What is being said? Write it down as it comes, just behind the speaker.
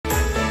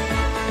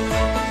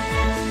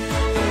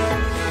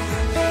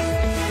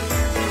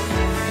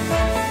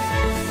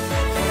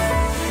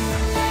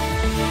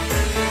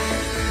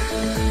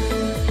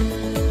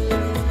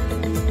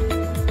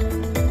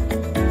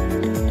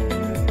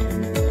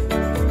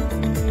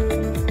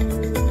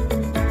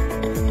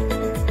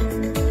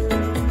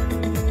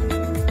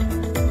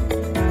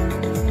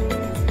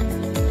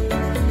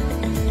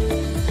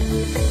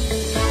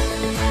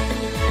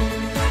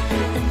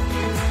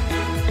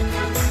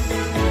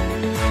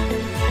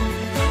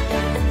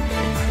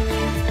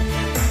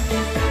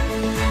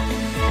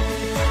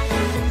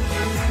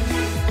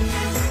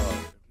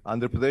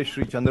Andhra Pradesh,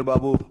 Sri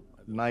Chandrababu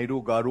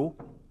Naidu Garu.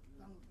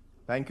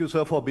 Thank you,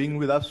 sir, for being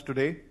with us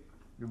today.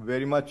 We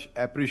very much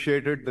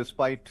appreciate it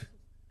despite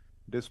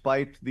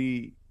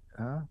the...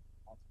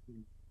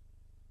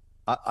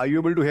 Are you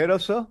able to hear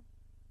us, sir?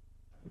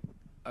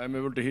 I'm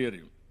able to hear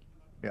you.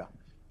 Yeah.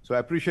 So I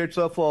appreciate,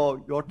 sir,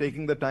 for your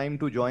taking the time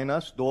to join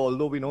us,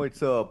 although we know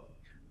it's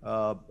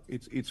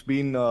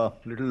been a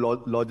little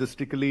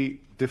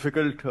logistically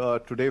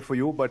difficult today for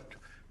you, but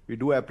we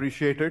do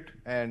appreciate it.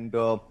 And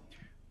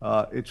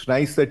it's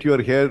nice that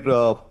you're here.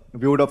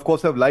 We would, of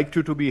course, have liked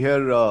you to be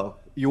here.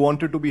 You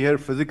wanted to be here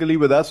physically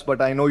with us,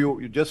 but I know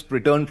you just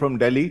returned from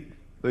Delhi,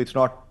 so it's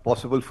not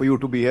possible for you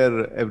to be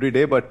here every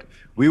day. But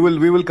we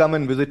will come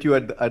and visit you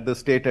at the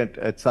state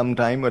at some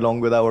time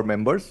along with our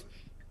members.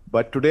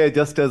 But today,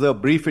 just as a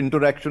brief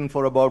interaction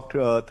for about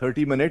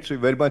 30 minutes, we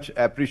very much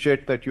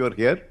appreciate that you are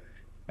here.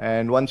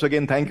 And once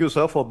again, thank you,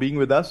 sir, for being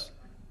with us.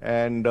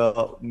 And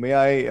so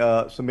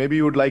maybe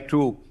you would like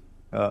to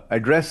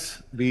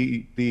address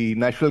the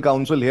National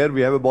Council here.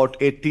 We have about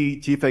 80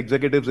 chief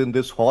executives in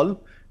this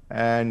hall.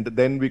 And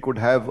then we could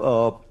have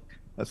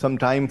some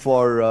time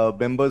for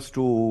members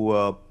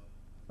to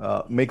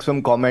make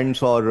some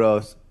comments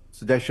or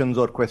suggestions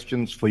or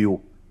questions for you,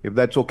 if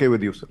that's okay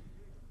with you, sir.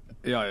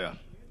 Yeah.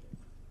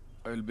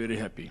 I will be very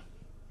happy.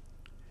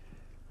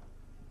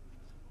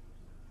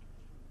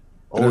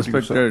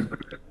 Respected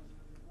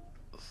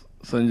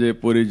Sanjay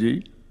Puri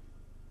ji,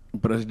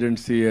 President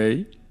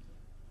CII,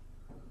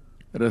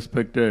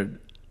 respected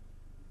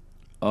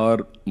R.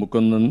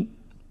 Mukundan,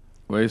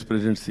 Vice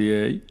President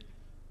CII,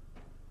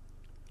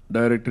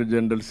 Director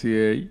General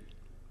CII,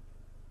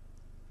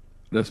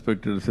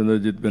 respected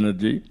Sindarjit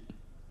Banerjee,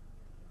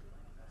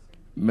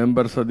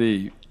 members of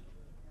the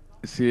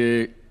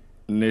CII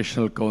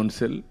National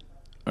Council,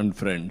 and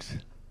friends.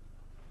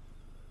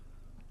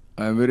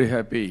 I am very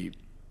happy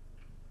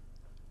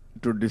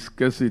to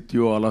discuss with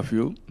you, all of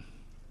you.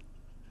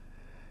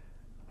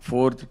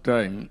 Fourth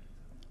time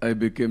I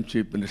became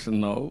Chief Minister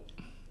now.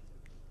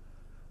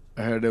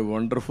 I had a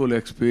wonderful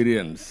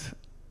experience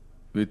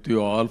with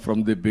you all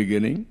from the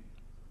beginning.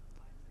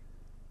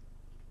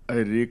 I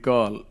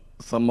recall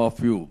some of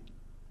you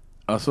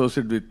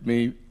associated with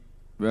me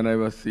when I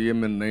was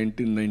CM in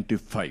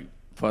 1995,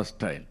 first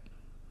time.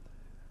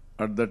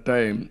 At that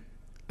time,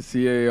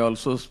 CII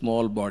also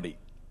small body.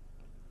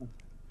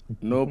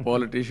 No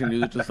politician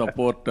used to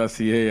support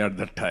CII at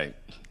that time.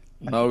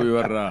 Now you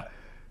are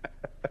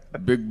a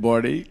big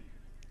body.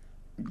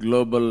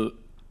 Globally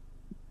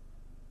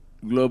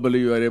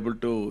you are able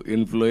to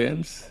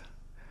influence.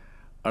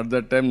 At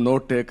that time, no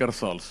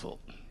takers also.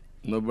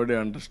 Nobody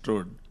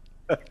understood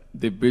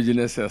the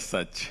business as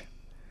such.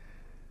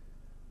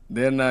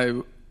 Then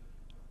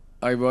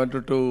I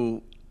wanted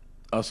to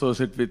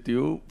associate with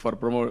you for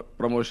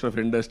promotion of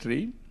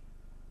industry.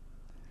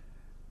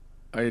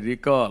 I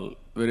recall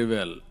very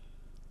well,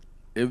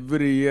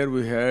 every year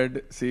we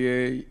had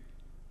CII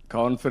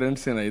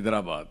conference in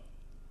Hyderabad.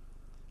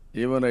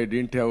 Even I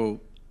didn't have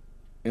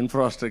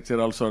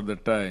infrastructure also at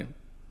that time.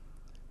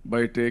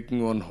 By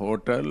taking one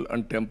hotel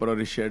and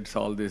temporary sheds,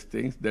 all these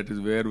things, that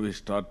is where we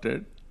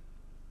started.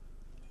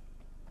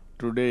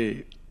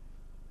 Today,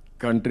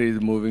 country is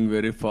moving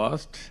very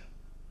fast.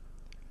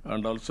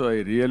 And also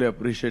I really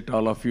appreciate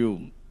all of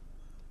you.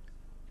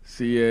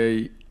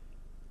 CII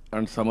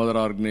and some other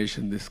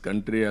organization, this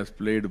country has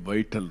played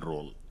vital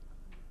role.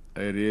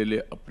 I really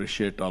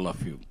appreciate all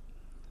of you.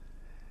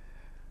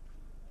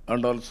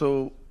 And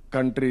also,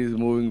 country is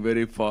moving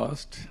very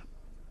fast.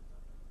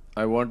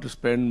 I want to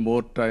spend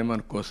more time on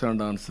question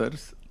and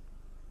answers.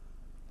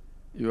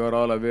 You are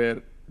all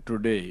aware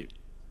today,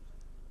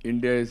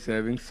 India is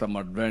having some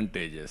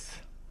advantages.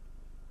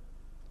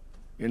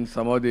 In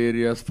some of the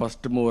areas,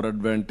 first mover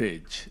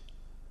advantage,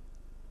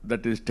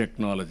 that is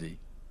technology.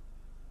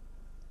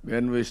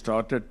 When we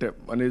started,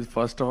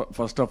 first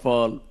of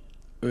all,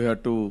 we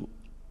have to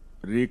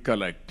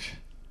recollect.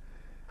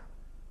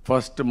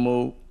 First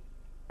move,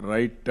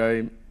 right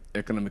time,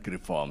 economic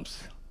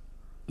reforms,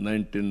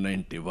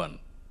 1991.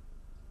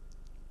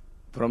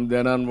 From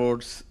then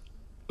onwards,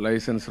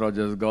 license Raj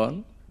has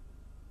gone,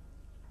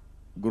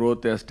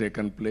 growth has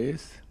taken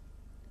place,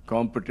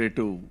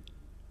 competitive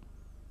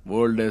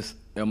world has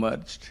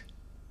emerged.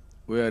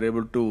 We are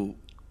able to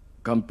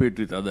compete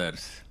with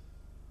others.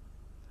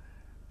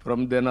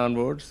 From then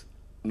onwards,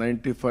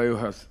 95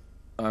 has,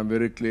 I'm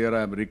very clear,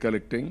 I'm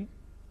recollecting,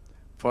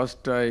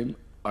 first time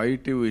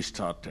IT we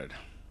started.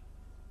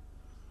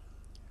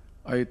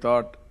 I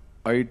thought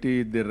IT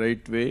is the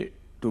right way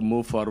to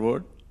move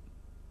forward.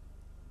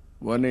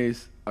 One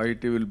is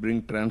IT will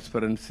bring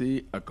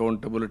transparency,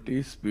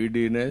 accountability,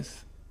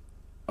 speediness,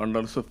 and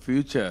also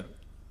future.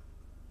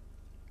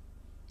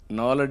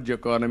 Knowledge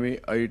economy,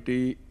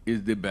 IT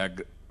is the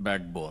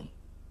backbone.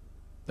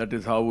 That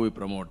is how we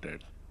promote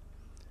it.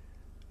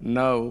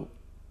 Now,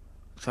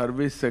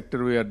 service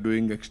sector we are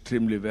doing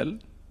extremely well.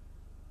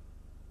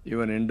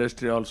 Even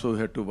industry also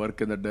had to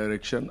work in that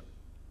direction.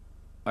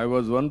 I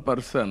was one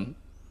person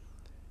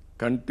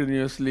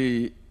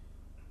continuously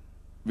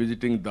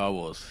visiting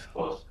Davos.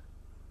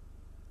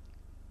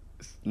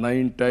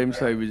 9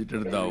 times I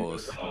visited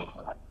Davos.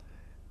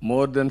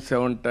 More than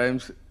 7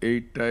 times,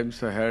 8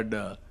 times I had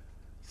a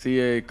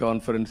CII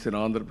conference in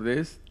Andhra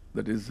Pradesh,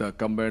 that is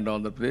combined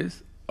Andhra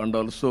Pradesh, and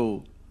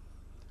also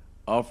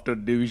after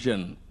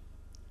division,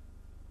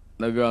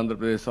 Navya Andhra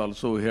Pradesh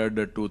also we had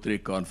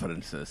 2-3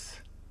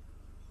 conferences.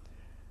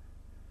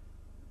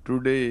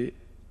 Today,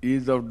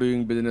 ease of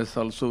doing business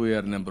also we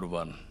are number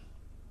one.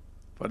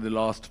 For the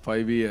last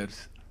 5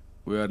 years,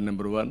 we are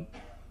number one.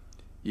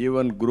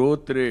 Even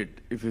growth rate,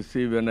 if you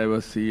see when I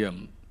was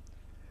CM,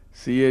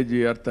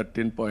 CAGR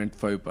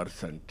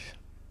 13.5%.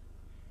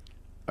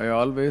 I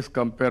always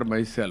compare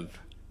myself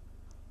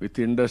with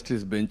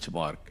industry's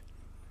benchmark.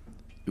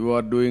 You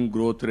are doing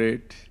growth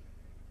rate,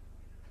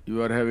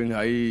 you are having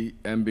high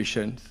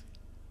ambitions,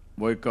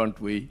 why can't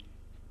we?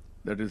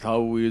 That is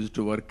how we used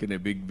to work in a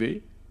big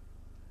way.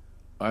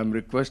 I am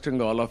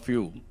requesting all of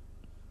you,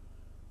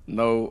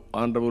 now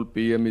Honorable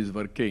PM is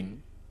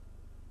working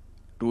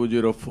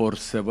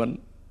 2047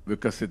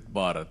 Vikasit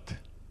Bharat.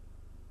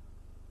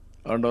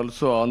 And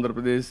also Andhra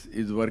Pradesh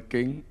is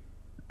working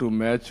to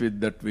match with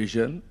that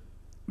vision,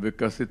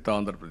 Vikasit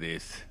Andhra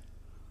Pradesh.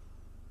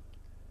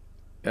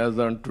 As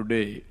on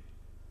today,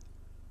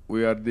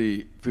 we are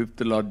the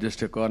 5th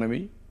largest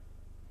economy.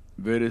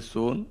 Very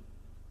soon,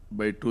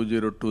 by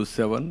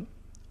 2027,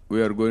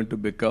 we are going to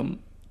become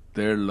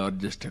 3rd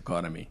largest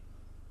economy.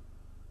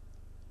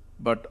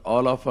 But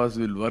all of us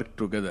will work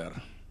together.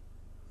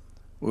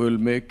 We will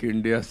make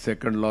India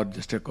 2nd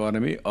largest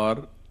economy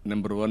or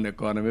number 1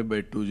 economy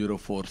by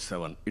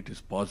 2047. It is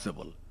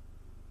possible.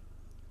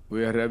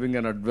 We are having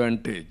an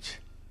advantage,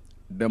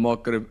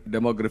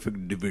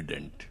 demographic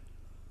dividend.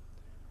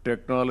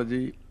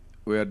 Technology,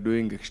 we are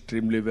doing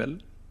extremely well.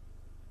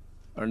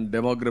 And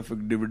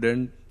demographic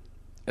dividend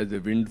as a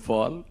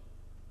windfall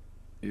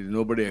is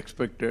nobody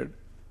expected.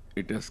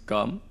 It has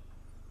come.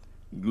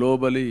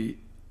 Globally,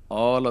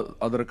 all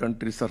other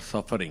countries are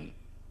suffering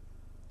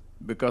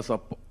because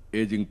of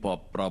aging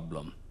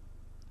problem.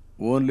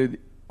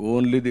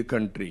 Only the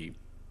country,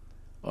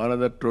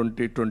 another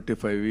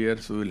 20-25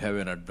 years, we will have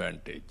an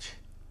advantage.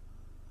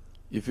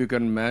 If you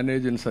can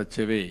manage in such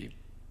a way,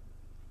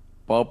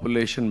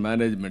 population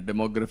management,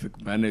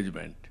 demographic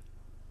management,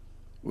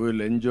 we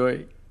will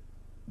enjoy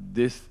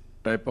this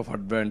type of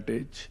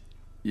advantage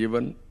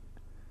even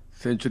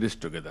centuries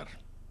together.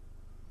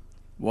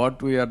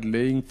 What we are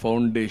laying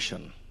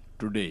foundation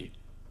today,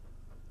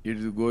 it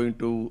is going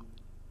to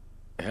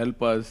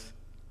help us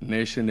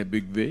nation in a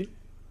big way.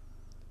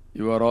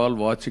 You are all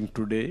watching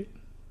today.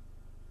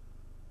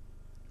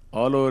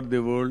 All over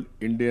the world,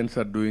 Indians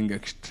are doing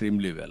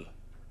extremely well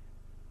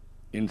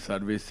in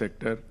service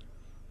sector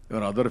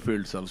or other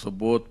fields also,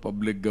 both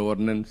public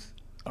governance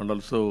and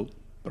also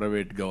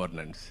private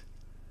governance,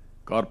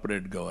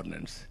 corporate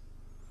governance.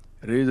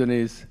 Reason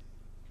is,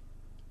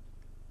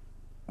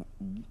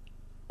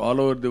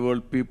 all over the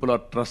world, people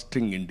are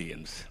trusting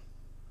Indians.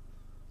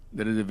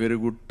 There is a very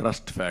good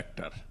trust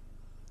factor.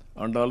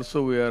 And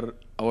also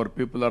our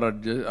people are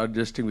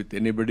adjusting with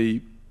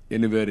anybody,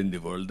 anywhere in the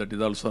world. That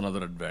is also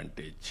another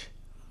advantage.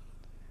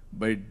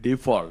 By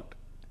default,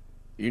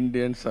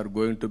 Indians are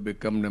going to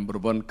become number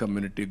 1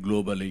 community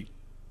globally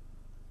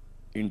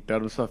in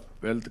terms of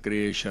wealth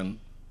creation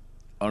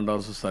and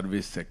also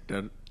service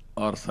sector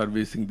or serve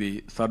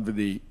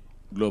the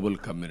global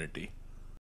community.